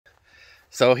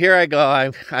So here I go.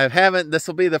 I haven't. This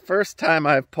will be the first time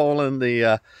I've pulling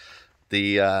the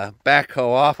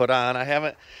backhoe off it on. I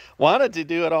haven't wanted to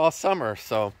do it all summer.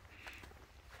 So,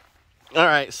 all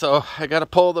right. So I got to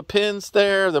pull the pins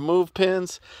there, the move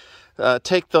pins.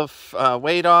 Take the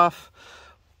weight off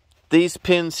these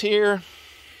pins here,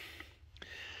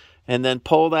 and then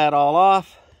pull that all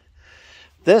off.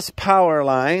 This power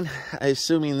line,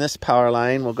 assuming this power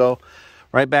line will go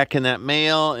right back in that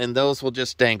male, and those will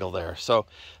just dangle there. So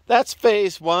that's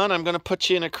phase one. I'm going to put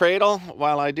you in a cradle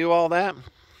while I do all that.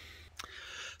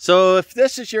 So if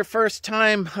this is your first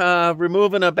time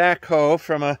removing a backhoe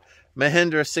from a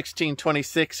Mahindra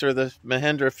 1626 or the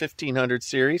Mahindra 1500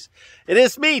 series, it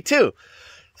is me too.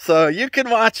 So you can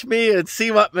watch me and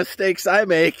see what mistakes I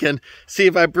make and see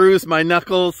if I bruise my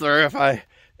knuckles or if I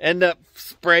end up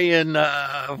spraying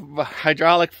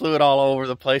hydraulic fluid all over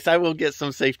the place. I will get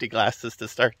some safety glasses to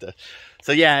start this.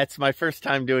 So yeah, it's my first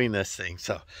time doing this thing.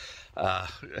 So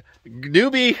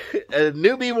newbie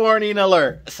warning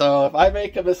alert. So if I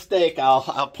make a mistake,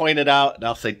 I'll point it out and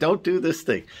I'll say, don't do this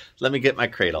thing. Let me get my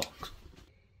cradle.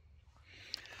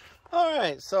 All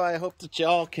right, so I hope that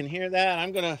y'all can hear that.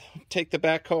 I'm gonna take the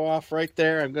backhoe off right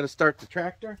there. I'm gonna start the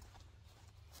tractor.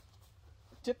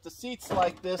 Tip the seats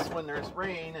like this when there's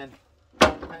rain, and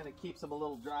kind of keeps them a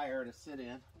little drier to sit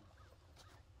in.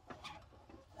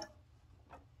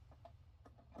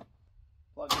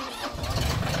 Plug in the warm-up.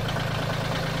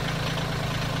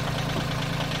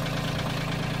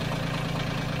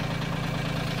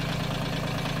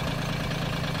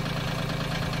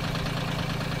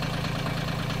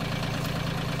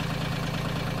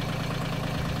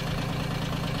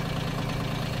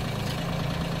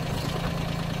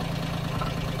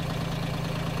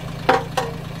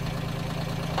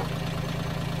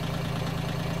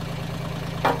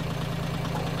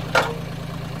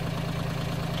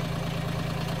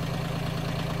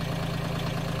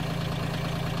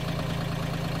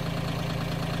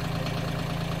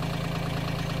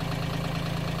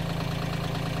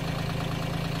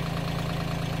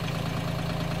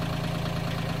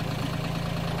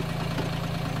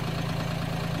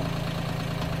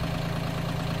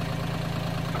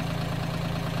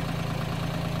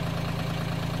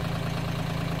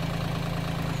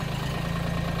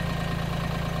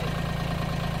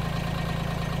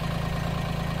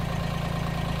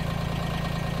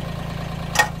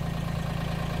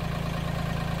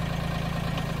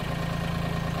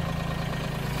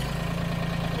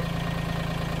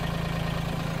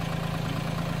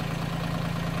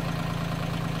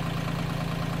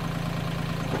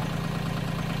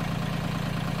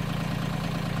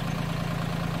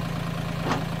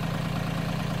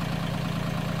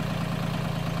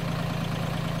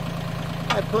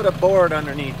 I put a board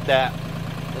underneath that.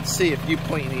 Let's see if you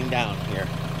pointing down here.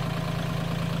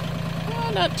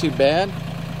 Oh, not too bad.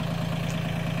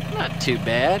 Not too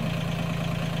bad.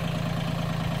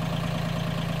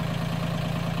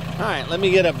 All right, let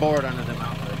me get a board under the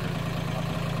mount.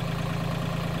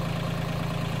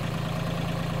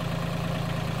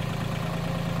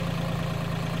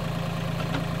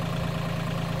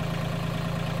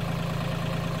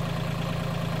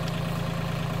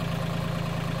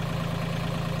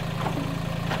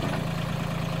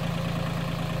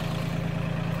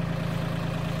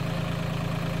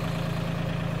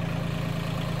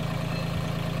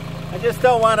 I just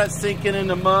don't want it sinking in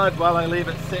the mud while I leave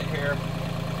it sit here.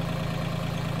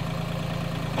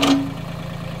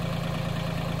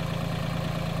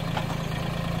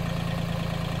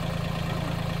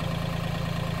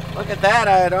 Look at that,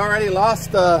 I had already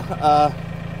lost a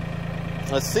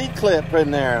C-clip in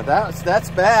there.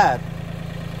 That's bad.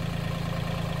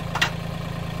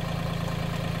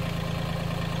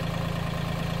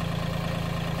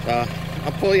 So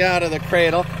I'll pull you out of the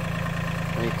cradle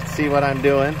and you can see what I'm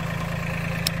doing.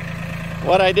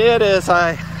 What I did is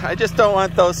I just don't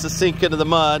want those to sink into the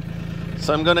mud,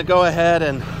 so I'm going to go ahead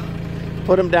and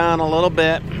put them down a little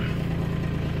bit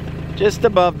just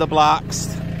above the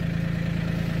blocks,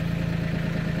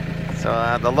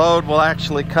 so the load will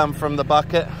actually come from the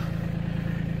bucket.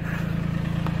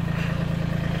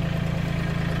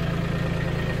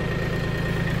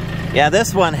 Yeah,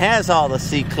 this one has all the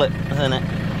C-clip in it,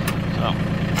 so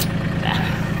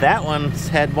that one's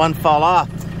had one fall off,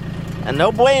 and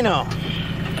no bueno.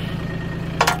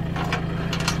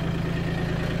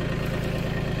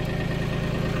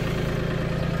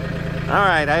 All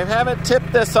right, I haven't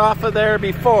tipped this off of there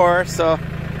before, so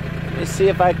let me see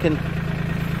if I can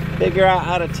figure out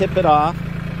how to tip it off.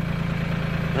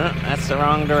 Oh, that's the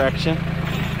wrong direction.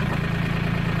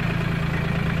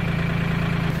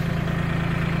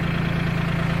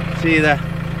 See, the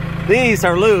These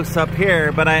are loose up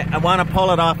here, but I want to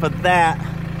pull it off of that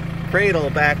cradle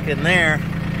back in there.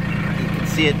 You can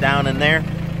see it down in there,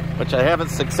 which I haven't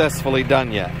successfully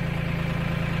done yet.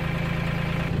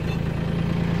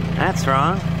 That's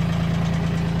wrong.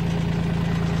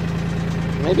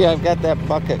 Maybe I've got that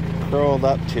bucket curled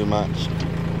up too much.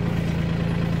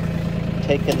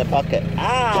 Taking the bucket.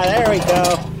 Ah, there we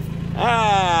go.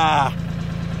 Ah.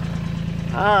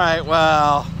 All right,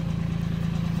 well.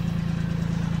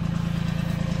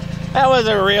 That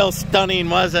wasn't real stunning,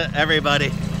 was it, everybody?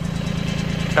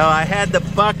 So I had the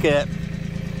bucket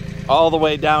all the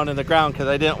way down in the ground because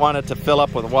I didn't want it to fill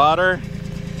up with water,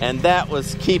 and that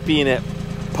was keeping it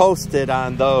posted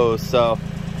on those. So,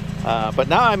 but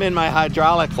now I'm in my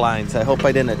hydraulic lines. I hope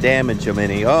I didn't damage them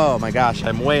any. Oh my gosh,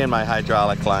 I'm way in my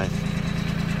hydraulic line.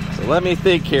 So let me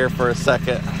think here for a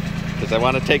second because I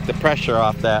want to take the pressure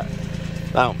off that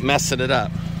without messing it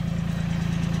up.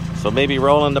 So maybe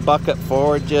rolling the bucket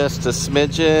forward just a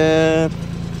smidgen.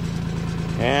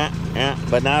 Yeah,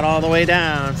 but not all the way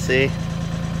down, see?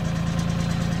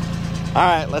 All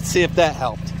right, let's see if that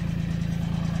helped.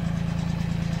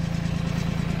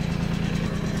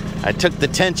 I took the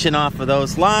tension off of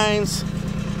those lines.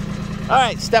 All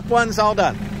right, step one's all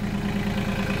done.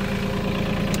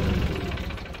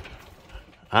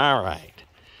 All right,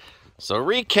 so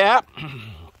recap.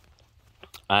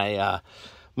 I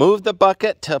moved the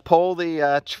bucket to pull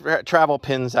the travel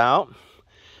pins out.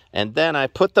 And then I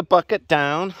put the bucket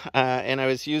down, and I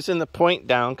was using the point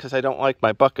down because I don't like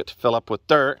my bucket to fill up with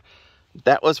dirt.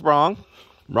 That was wrong.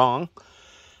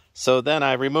 So then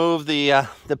I removed the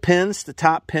pins, the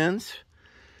top pins.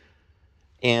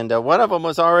 And one of them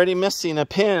was already missing a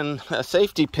pin, a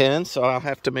safety pin, so I'll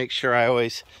have to make sure I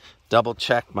always double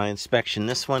check my inspection.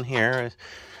 This one here is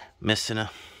missing a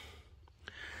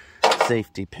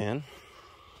safety pin.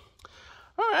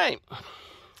 All right.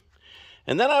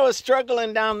 And then I was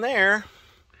struggling down there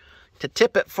to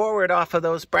tip it forward off of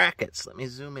those brackets. Let me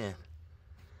zoom in.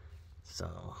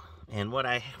 So, and what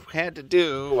I had to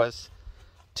do was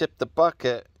tip the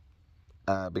bucket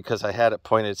because I had it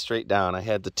pointed straight down. I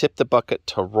had to tip the bucket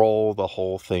to roll the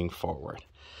whole thing forward.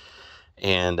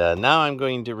 And now I'm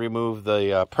going to remove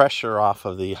the pressure off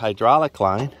of the hydraulic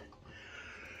line.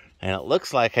 And it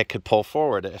looks like I could pull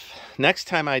forward. If next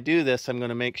time I do this, I'm going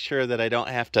to make sure that I don't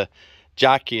have to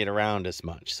jockey it around as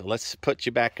much. So let's put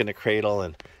you back in the cradle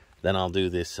and then I'll do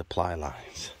the supply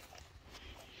lines.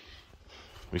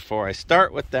 Before I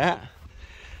start with that,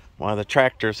 while the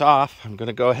tractor's off, I'm going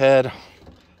to go ahead,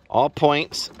 all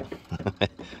points,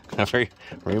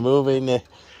 removing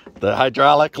the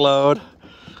hydraulic load.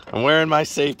 I'm wearing my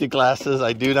safety glasses.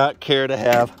 I do not care to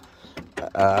have,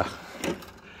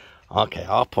 okay,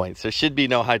 all points. There should be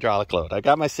no hydraulic load. I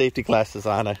got my safety glasses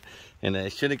on, and I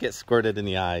shouldn't get squirted in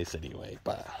the eyes anyway,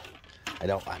 but I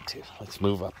don't want to. Let's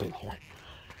move up in here.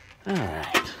 All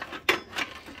right.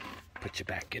 Put you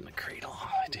back in the cradle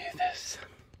while I do this.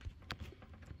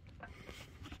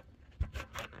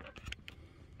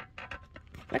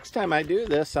 Next time I do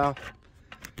this, I'll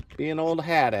be an old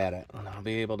hat at it, and I'll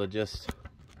be able to just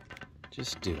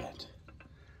do it.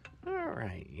 All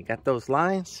right, you got those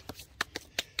lines?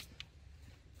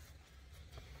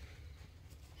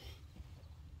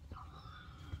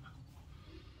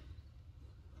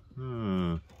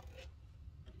 All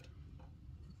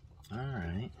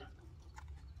right.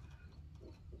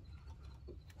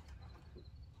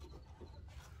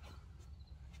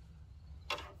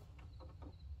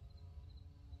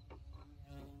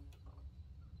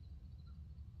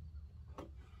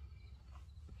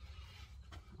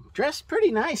 Dressed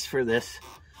pretty nice for this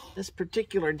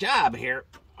particular job here.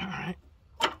 All right.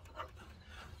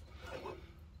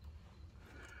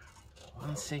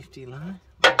 One safety line,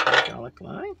 one hydraulic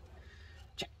line.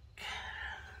 Check.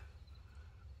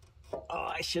 Oh,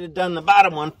 I should have done the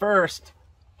bottom one first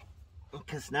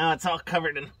because now it's all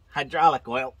covered in hydraulic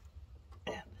oil.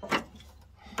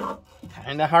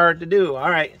 Kind of hard to do. All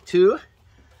right, 2.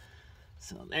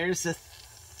 So there's the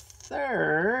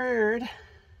 3rd.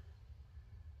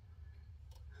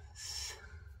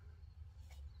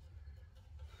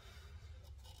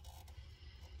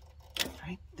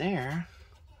 Right there.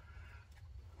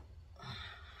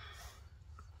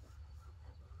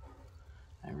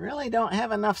 I really don't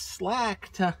have enough slack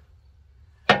to...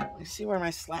 Let me see where my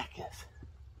slack is.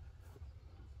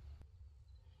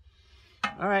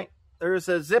 All right, there's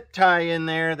a zip tie in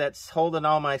there that's holding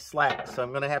all my slack, so I'm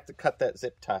going to have to cut that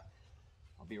zip tie.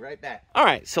 I'll be right back. All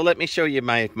right, so let me show you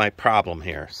my problem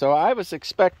here. So I was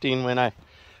expecting when I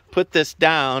put this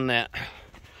down that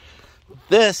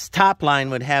this top line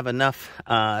would have enough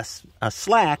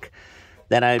slack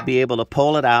that I'd be able to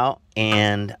pull it out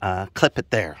and clip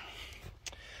it there.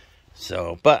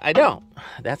 So, but I don't.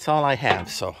 That's all I have.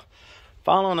 So,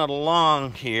 following it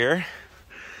along here,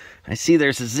 I see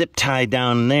there's a zip tie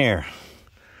down there.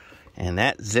 And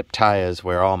that zip tie is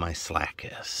where all my slack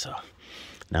is. So,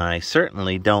 now I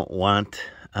certainly don't want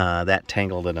that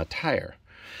tangled in a tire.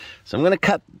 So I'm going to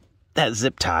cut that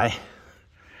zip tie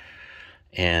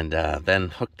and then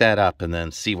hook that up and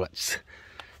then see what's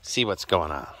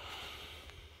going on.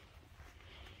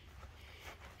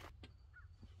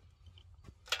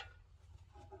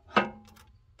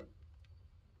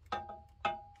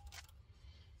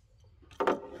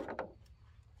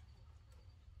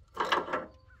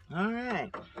 All right.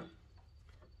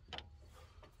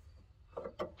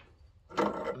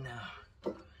 Now,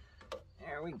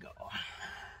 there we go.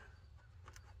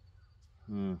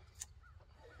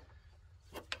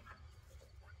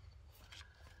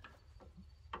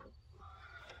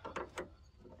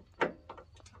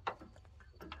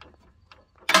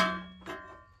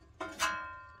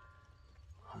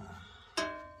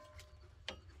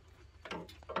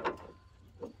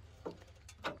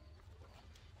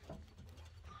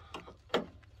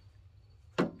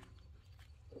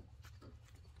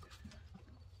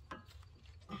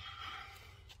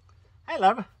 Hi,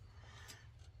 love.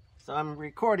 So I'm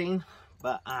recording,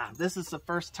 but this is the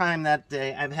first time that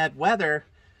I've had weather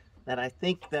that I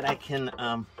think that I can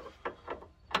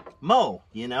mow,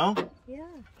 you know? Yeah.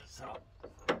 So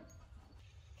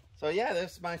yeah,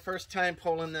 this is my first time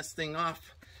pulling this thing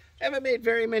off. I haven't made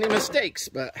very many mistakes,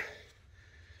 but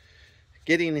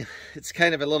it's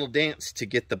kind of a little dance to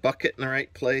get the bucket in the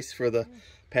right place for the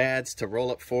pads to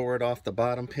roll it forward off the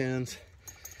bottom pins.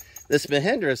 This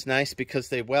Mahindra is nice because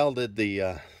they welded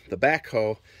the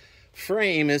backhoe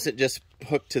frame isn't just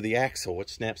hooked to the axle,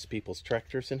 which snaps people's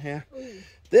tractors in half. Ooh.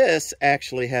 This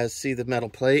actually has, see the metal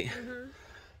plate? Mm-hmm.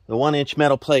 The 1-inch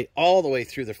metal plate all the way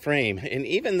through the frame. And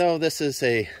even though this is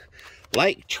a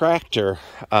light tractor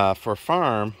for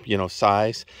farm, you know,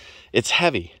 size, it's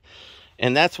heavy.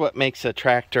 And that's what makes a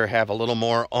tractor have a little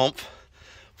more oomph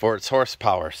for its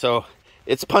horsepower. So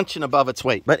it's punching above its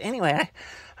weight. But anyway,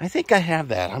 I think I have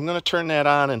that. I'm going to turn that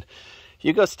on, and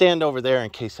you go stand over there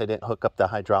in case I didn't hook up the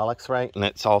hydraulics right and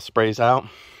it's all sprays out.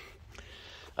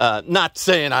 Not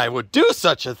saying I would do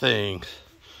such a thing,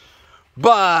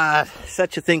 but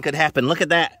such a thing could happen. Look at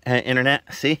that,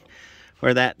 internet. See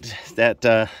where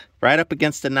that right up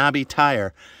against the knobby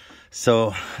tire.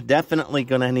 So definitely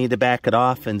going to need to back it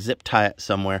off and zip tie it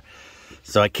somewhere.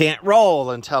 So I can't roll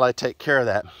until I take care of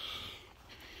that.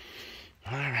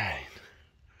 All right.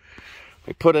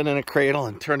 We put it in a cradle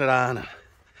and turn it on and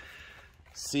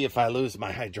see if I lose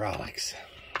my hydraulics.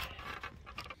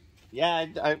 Yeah,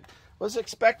 I was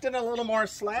expecting a little more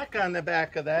slack on the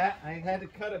back of that. I had to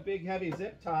cut a big heavy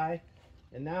zip tie,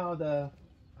 and now the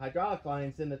hydraulic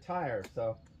line's in the tire,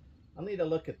 so I'll need to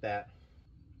look at that.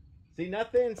 See,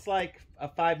 nothing's like a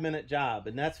 5-minute job,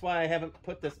 and that's why I haven't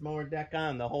put this mower deck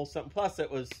on the whole something. Plus, it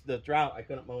was the drought. I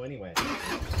couldn't mow anyway.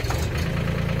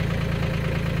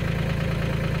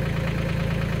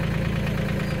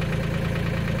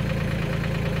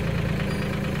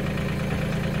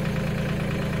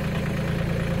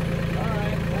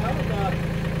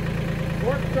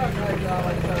 Truck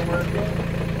hydraulics are working.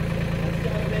 That's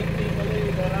gonna make me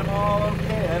believe that I'm all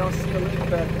okay. I don't see a leak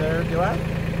back there, do I?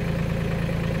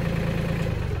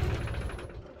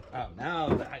 Oh, now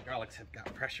the hydraulics have got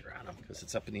pressure on them because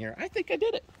it's up in the air. I think I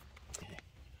did it.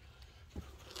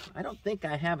 I don't think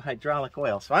I have hydraulic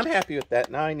oil, so I'm happy with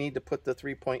that. Now I need to put the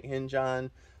 3-point hinge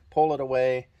on, pull it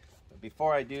away. But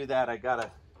before I do that, I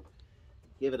gotta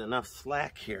give it enough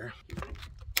slack here.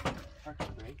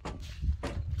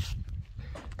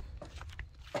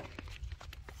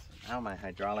 Now my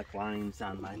hydraulic line's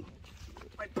on my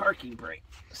parking brake.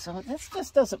 So this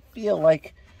just doesn't feel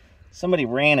like somebody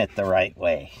ran it the right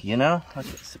way, you know? Like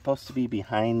it's supposed to be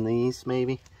behind these,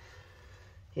 maybe.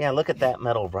 Yeah, look at that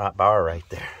metal bar right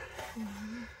there.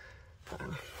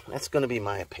 Mm-hmm. That's going to be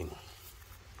my opinion.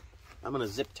 I'm going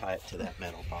to zip tie it to that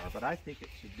metal bar, but I think it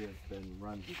should have been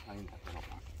run behind that metal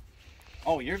bar.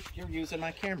 Oh, you're using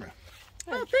my camera.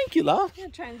 Oh, thank you, love.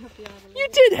 I'm trying to help you out a little. You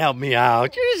did help me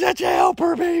out. You're such a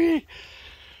helper, baby.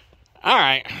 All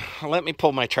right, let me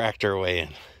pull my tractor away, and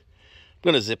I'm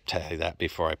going to zip tie that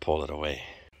before I pull it away.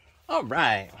 All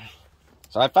right.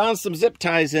 So I found some zip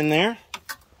ties in there.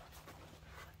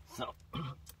 So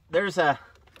there's a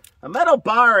metal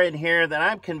bar in here that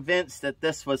I'm convinced that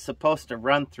this was supposed to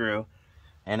run through,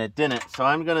 and it didn't. So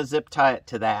I'm going to zip tie it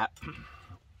to that.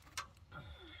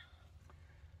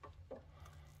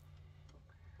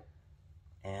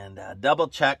 And double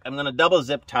check. I'm going to double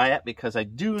zip tie it because I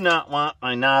do not want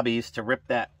my knobbies to rip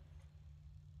that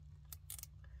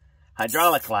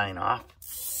hydraulic line off.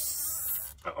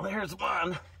 Oh, there's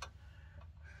one.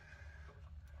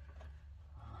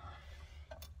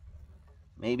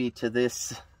 Maybe to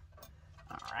this.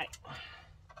 All right.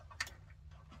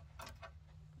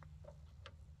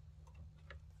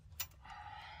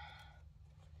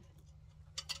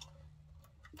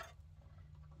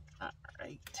 All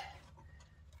right.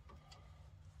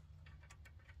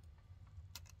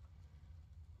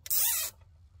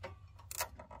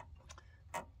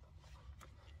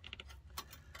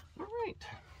 All right.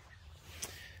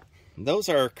 Those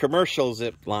are commercial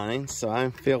zip lines, so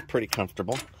I feel pretty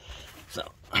comfortable. So,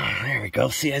 there we go.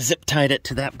 See, I zip tied it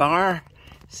to that bar.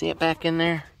 See it back in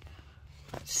there?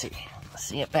 Let's see.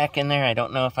 See it back in there? I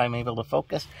don't know if I'm able to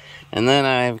focus. And then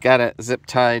I've got it zip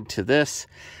tied to this.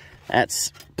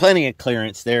 That's plenty of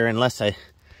clearance there unless I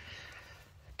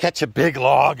catch a big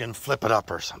log and flip it up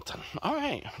or something. All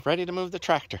right, ready to move the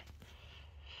tractor.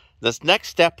 This next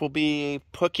step will be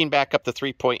hooking back up the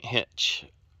 3-point hitch.